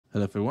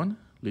Hello everyone,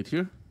 Lid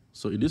here.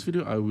 So in this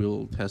video I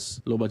will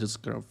test low budget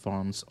scarab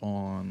farms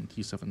on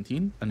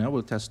T17 and I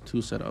will test two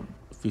setup,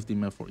 50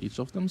 map for each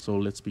of them. So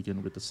let's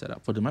begin with the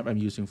setup. For the map I'm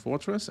using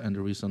Fortress, and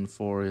the reason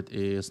for it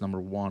is number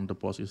one, the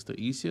boss is the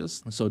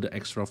easiest, so the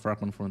extra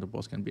fragment from the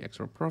boss can be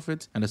extra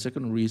profit. And the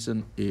second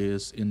reason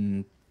is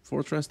in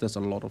Fortress there's a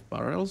lot of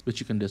barrels which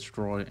you can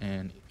destroy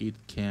and it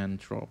can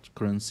drop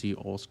currency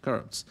or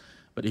scarabs.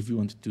 But if you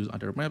want to do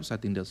other maps, I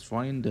think that's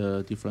fine.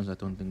 The difference I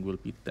don't think will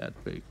be that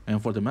big.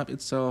 And for the map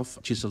itself,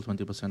 chisel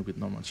 20% with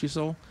normal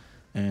chisel.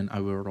 And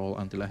I will roll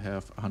until I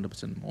have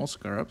 100% more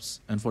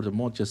scarabs. And for the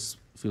mod, just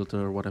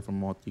filter whatever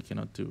mod you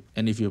cannot do.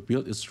 And if your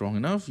build is strong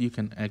enough, you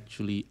can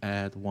actually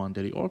add one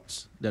daily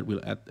orbs that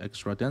will add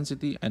extra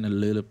density and a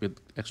little bit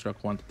extra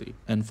quantity.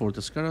 And for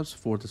the scarabs,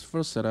 for this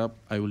first setup,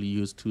 I will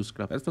use 2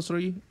 scarab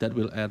adversary that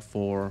will add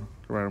 4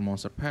 rare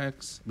monster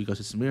packs. Because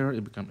it's mirror,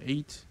 it becomes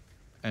 8.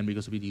 And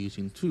because we're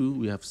using 2,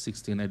 we have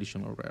 16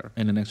 additional rare.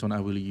 And the next one I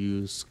will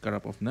use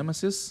Scarab of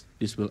Nemesis.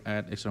 This will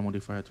add extra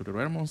modifier to the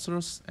rare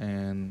monsters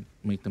and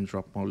make them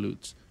drop more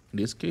loot. In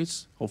this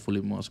case,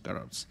 hopefully more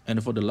scarabs.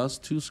 And for the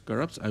last 2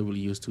 scarabs, I will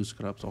use 2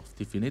 scarabs of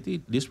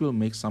Divinity. This will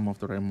make some of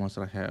the rare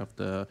monsters have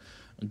the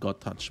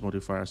God Touch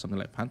modifier, something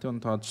like Pantheon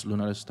Touch,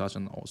 Lunaris Touch,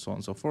 and so on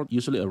and so forth.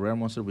 Usually a rare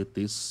monster with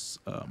this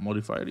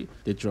modifier,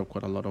 they drop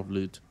quite a lot of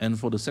loot. And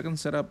for the second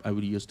setup, I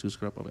will use 2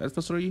 Scarab of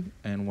Adversary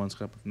and 1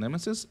 Scarab of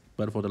Nemesis.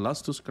 But for the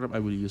last 2 Scarab, I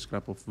will use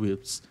Scarab of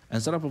Whips.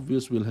 And Scarab of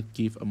Whips will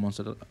give a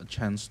monster a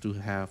chance to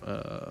have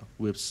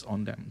whips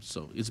on them.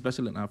 So it's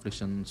basically an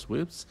Affliction's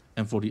whips.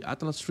 And for the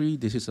Atlas tree,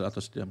 this is the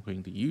Atlas tree I'm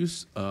going to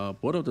use.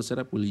 Both of the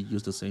setup will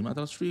use the same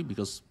Atlas tree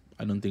because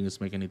I don't think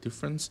it's making any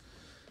difference.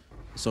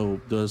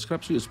 So the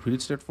scrap tree is pretty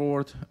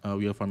straightforward.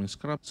 We are farming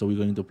scrap, so we're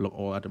going to block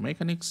all other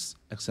mechanics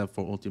except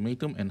for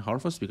ultimatum and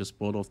harvest because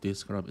both of these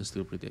scrap is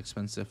still pretty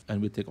expensive.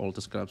 And we take all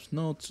the scraps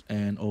nodes,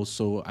 and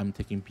also I'm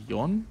taking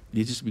beyond.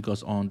 This is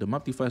because on the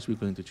map device we're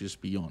going to choose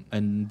beyond,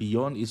 and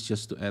beyond is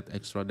just to add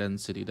extra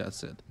density.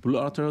 That's it. Blue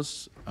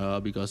Arthurs,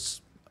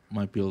 because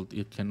my build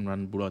it can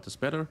run Blue Arthurs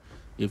better.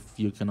 If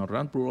you cannot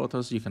run Blue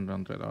Arthurs, you can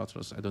run Red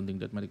Arthurs. I don't think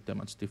that make that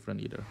much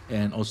different either.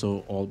 And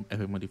also all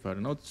effect modifier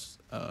nodes.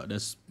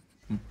 That's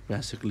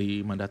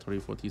basically mandatory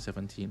for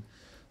T17.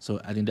 So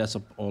I think that's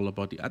all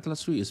about the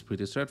Atlas tree. It's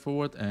pretty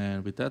straightforward.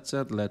 And with that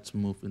said, let's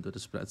move into the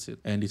spreadsheet.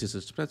 And this is a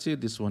spreadsheet.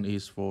 This one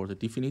is for the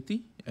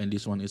Divinity and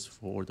this one is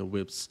for the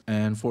whips.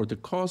 And for the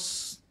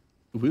cost,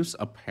 whips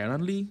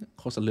apparently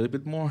cost a little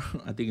bit more.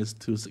 I think it's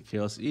 2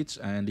 chaos each,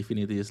 and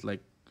Divinity is like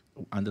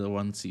under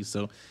 1C.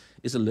 So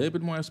it's a little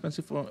bit more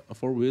expensive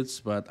for whips,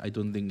 but I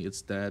don't think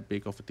it's that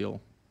big of a deal.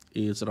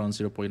 It's around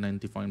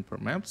 0.95 per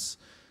maps.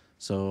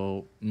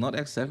 So not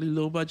exactly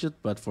low budget,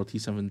 but for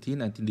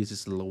T17, I think this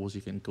is the lowest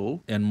you can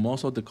go. And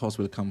most of the cost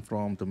will come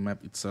from the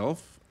map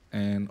itself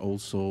and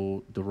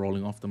also the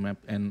rolling of the map.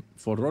 And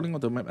for the rolling of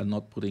the map, I'm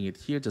not putting it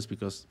here just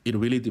because it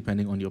really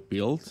depending on your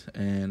build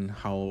and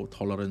how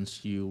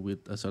tolerant you with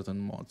a certain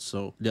mod.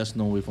 So there's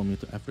no way for me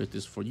to average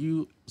this for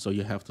you. So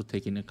you have to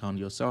take into account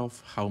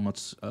yourself how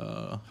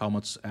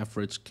much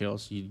average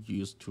chaos you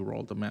use to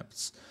roll the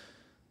maps.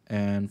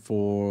 And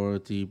for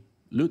the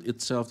loot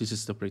itself, this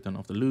is the breakdown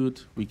of the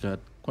loot. We got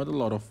quite a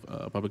lot of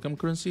bubblegum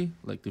currency,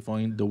 like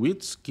divine. The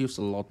wits gives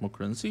a lot more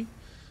currency.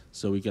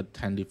 So we get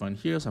 10 divine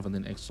here,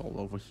 17 exalt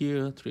over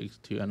here, 3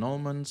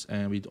 annulments,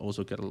 and we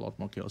also get a lot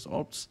more chaos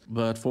orbs.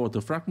 But for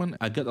the fragment,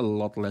 I get a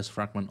lot less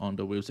fragment on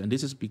the whips, and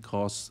this is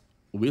because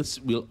whips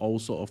will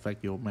also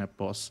affect your map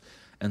boss,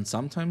 and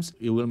sometimes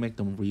it will make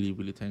them really,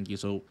 really tanky.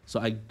 So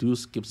I do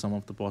skip some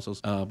of the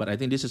bosses, but I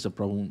think this is a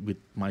problem with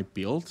my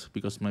build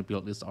because my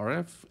build is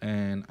RF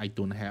and I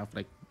don't have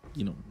like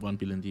 1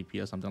 billion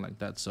DP or something like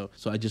that. So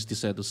I just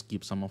decided to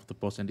skip some of the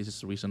boss, and this is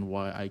the reason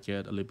why I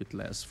get a little bit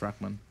less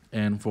fragment.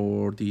 And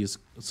for the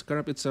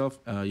scarab itself,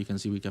 you can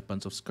see we get a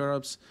bunch of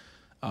scarabs.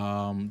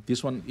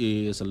 This one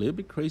is a little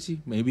bit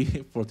crazy. Maybe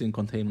 14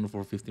 containment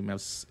for 50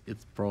 maps,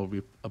 it's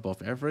probably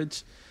above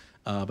average.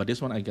 But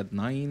this one I get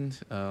 9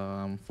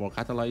 for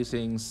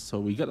catalyzing,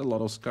 so we get a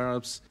lot of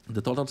scarabs.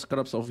 The total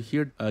scarabs over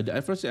here, the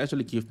average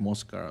actually give more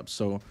scarabs.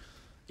 So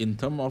in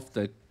terms of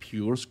the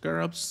pure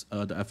scarabs,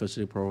 the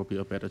adversary probably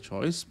a better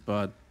choice,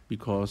 but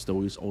because the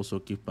whips also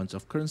give bunch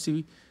of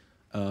currency,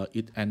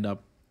 it end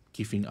up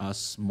giving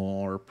us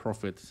more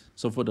profit.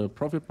 So for the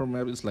profit per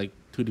map, it's like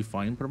 2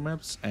 divine per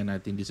maps, and I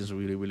think this is a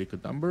really, really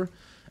good number.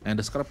 And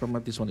the scarab per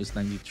map, this one is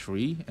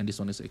 93, and this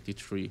one is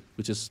 83,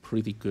 which is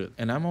pretty good.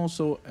 And I'm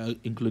also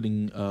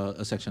including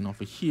a section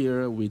over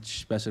here,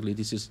 which basically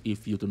this is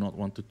if you do not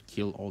want to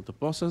kill all the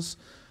bosses.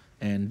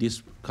 And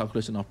this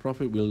calculation of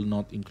profit will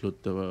not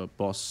include the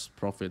boss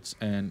profits.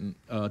 And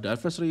the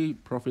adversary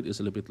profit is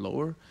a little bit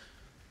lower.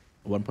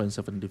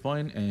 1.7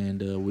 define, and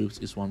the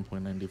width is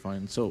 1.9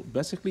 define. So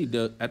basically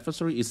the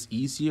adversary is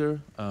easier,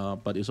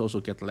 but it's also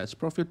get less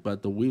profit,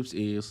 but the width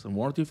is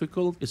more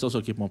difficult. It's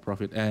also keep more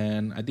profit,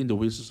 and I think the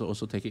width is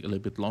also taking a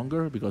little bit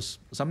longer because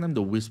sometimes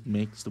the width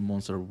makes the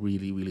monster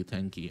really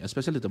tanky,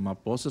 especially the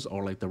map bosses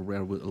or like the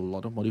rare with a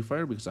lot of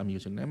modifier, because I'm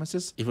using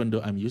Nemesis. Even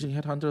though I'm using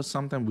Headhunter,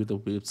 sometimes with the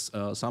widths,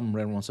 some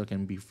rare monster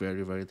can be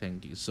very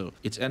tanky. So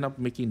it's end up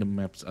making the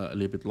maps a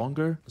little bit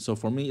longer. So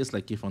for me, it's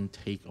like give and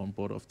take on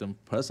both of them.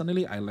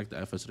 Personally, I like the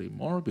adversary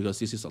more because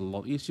this is a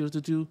lot easier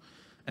to do,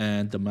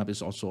 and the map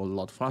is also a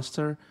lot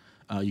faster.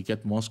 You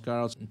get more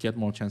scarabs, get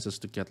more chances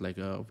to get like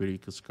a very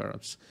good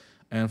scarabs.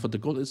 And for the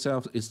gold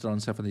itself, it's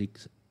around 70.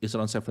 It's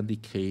around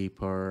 70k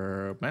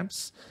per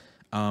maps.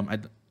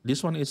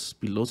 This one is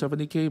below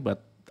 70k,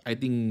 but I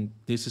think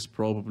this is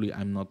probably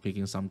I'm not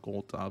picking some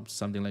gold up,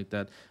 something like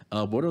that.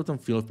 Both of them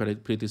feel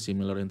pretty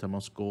similar in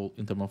terms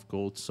of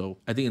gold. So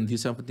I think in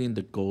T17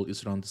 the gold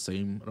is around the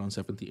same, around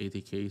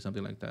 70-80k,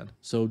 something like that.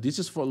 So this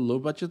is for low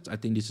budget. I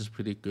think this is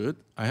pretty good.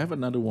 I have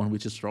another one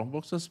which is strong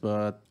boxes,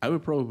 but I will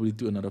probably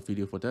do another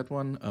video for that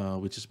one,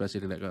 which is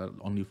basically like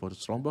only for the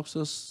strong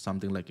boxes,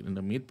 something like in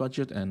the mid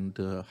budget and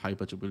high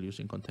budget will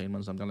using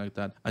containment, something like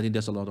that. I think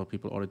there's a lot of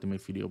people already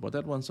make video about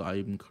that one, so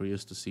I'm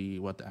curious to see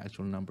what the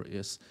actual number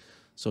is.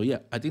 So yeah,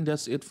 I think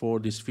that's it for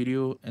this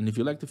video. And if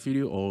you like the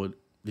video or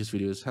this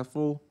video is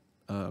helpful,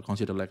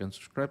 consider like and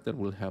subscribe. That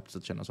will help the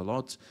channel a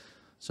lot.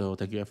 So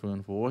thank you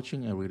everyone for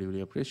watching. I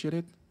really appreciate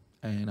it.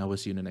 And I will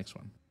see you in the next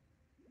one.